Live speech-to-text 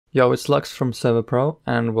Yo, it's Lux from Server.pro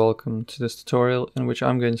and welcome to this tutorial in which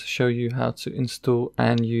I'm going to show you how to install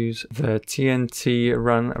and use the TNT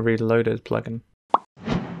Run Reloaded plugin.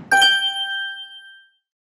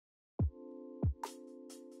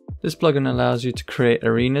 This plugin allows you to create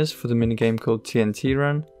arenas for the minigame called TNT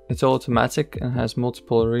Run. It's automatic and has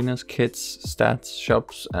multiple arenas, kits, stats,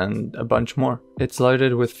 shops, and a bunch more. It's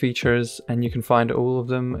loaded with features and you can find all of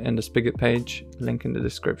them in the Spigot page, link in the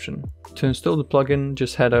description. To install the plugin,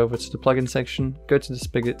 just head over to the plugin section, go to the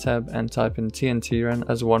Spigot tab and type in TNT Run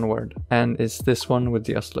as one word. And it's this one with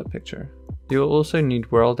the oscillate picture. You'll also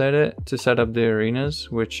need World Edit to set up the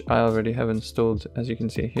arenas, which I already have installed as you can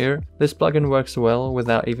see here. This plugin works well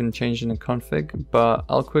without even changing the config, but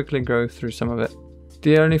I'll quickly go through some of it.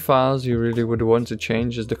 The only files you really would want to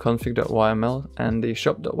change is the config.yml and the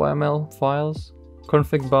shop.yml files.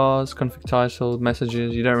 Config bars, config title,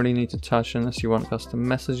 messages, you don't really need to touch unless you want custom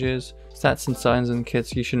messages. Stats and signs and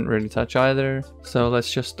kits you shouldn't really touch either. So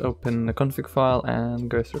let's just open the config file and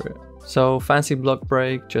go through it. So fancy block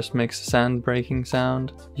break just makes a sand breaking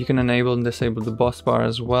sound. You can enable and disable the boss bar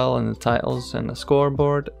as well and the titles and the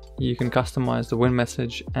scoreboard. You can customize the win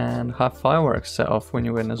message and have fireworks set off when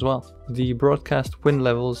you win as well. The broadcast win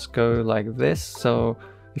levels go like this, so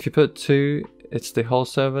if you put 2, it's the whole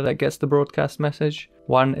server that gets the broadcast message.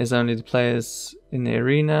 1 is only the players in the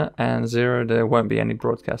arena, and 0 there won't be any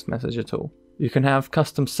broadcast message at all. You can have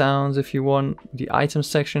custom sounds if you want. The items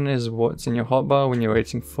section is what's in your hotbar when you're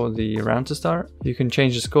waiting for the round to start. You can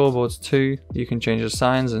change the scoreboards too. You can change the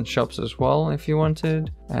signs and shops as well if you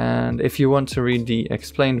wanted. And if you want to read the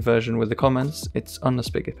explained version with the comments, it's on the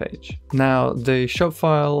Spigot page. Now, the shop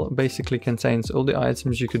file basically contains all the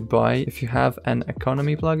items you could buy if you have an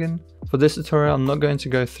economy plugin. For this tutorial, I'm not going to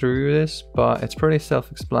go through this, but it's pretty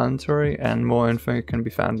self-explanatory and more info can be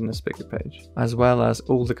found in the Spigot page, as well as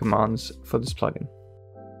all the commands for this plugin.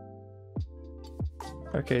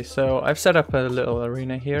 Okay, so I've set up a little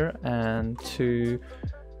arena here, and to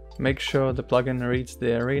make sure the plugin reads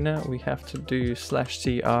the arena, we have to do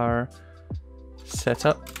 /tr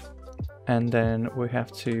setup, and then we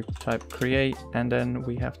have to type create, and then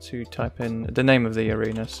we have to type in the name of the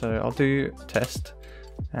arena. So I'll do test,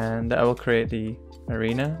 and that will create the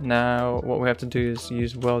arena. Now what we have to do is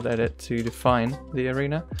use World Edit to define the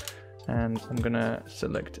arena, and I'm gonna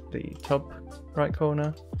select the top right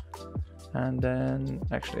corner, and then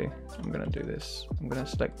actually I'm gonna do this. I'm gonna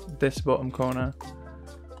select this bottom corner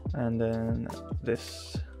and then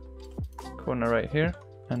this corner right here,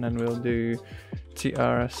 and then we'll do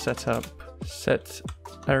tr setup set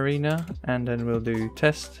arena, and then we'll do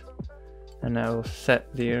test, and now we'll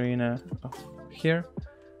set the arena off here.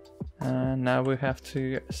 And now we have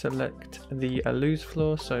to select the loose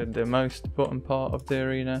floor, so the most bottom part of the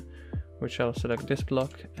arena, which I'll select this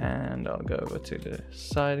block, and I'll go over to the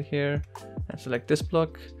side here and select this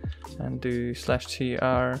block and do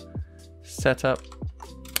 /tr setup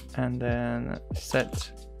and then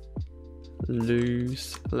set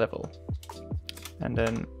loose level, and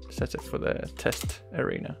then set it for the test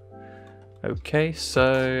arena. Okay,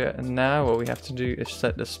 so now what we have to do is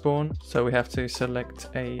set the spawn. So we have to select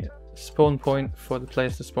a spawn point for the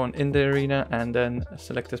players to spawn in the arena, and then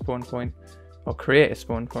select a spawn point or create a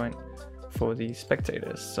spawn point for the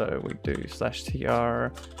spectators. So we do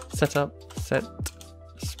 /tr setup set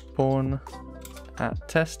spawn at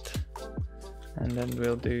test, and then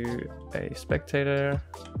we'll do a spectator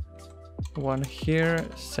one here,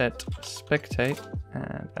 set spectate,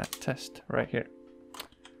 and at test right here.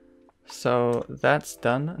 So that's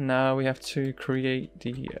done. Now we have to create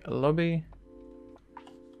the lobby,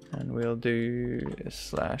 and we'll do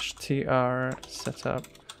 /tr setup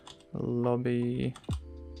lobby.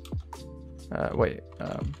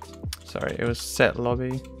 Sorry, it was set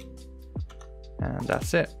lobby, and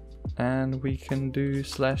that's it. And we can do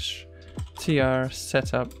 /tr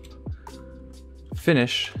setup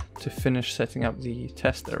finish to finish setting up the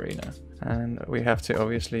test arena. And we have to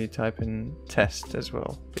obviously type in test as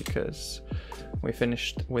well, because we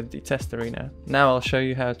finished with the test arena. Now I'll show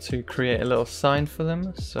you how to create a little sign for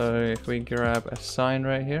them. So if we grab a sign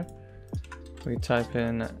right here, we type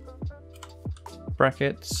in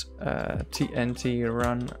brackets TNT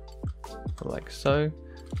Run like so,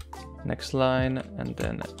 next line, and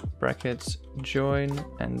then brackets join,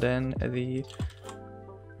 and then the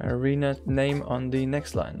arena name on the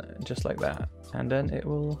next line, just like that, and then it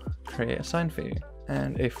will create a sign for you.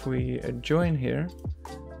 And if we join here,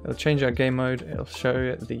 it'll change our game mode. It'll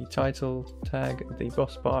show the title tag, the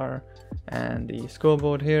boss bar, and the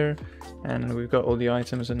scoreboard here, and we've got all the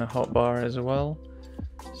items in the hotbar as well.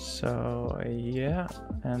 So yeah,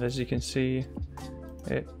 and as you can see,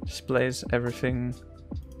 it displays everything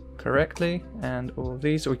correctly, and all of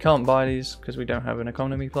these. We can't buy these because we don't have an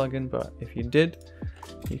economy plugin, but if you did,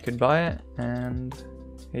 you could buy it. And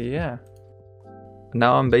yeah,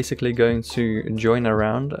 now I'm basically going to join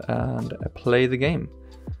around and play the game.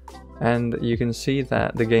 And you can see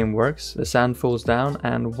that the game works. The sand falls down,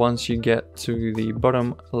 and once you get to the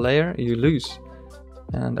bottom layer, you lose.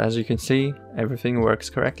 And as you can see, everything works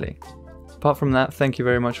correctly. Apart from that, thank you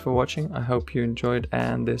very much for watching. I hope you enjoyed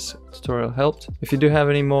and this tutorial helped. If you do have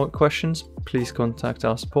any more questions, please contact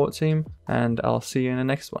our support team, and I'll see you in the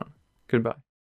next one. Goodbye.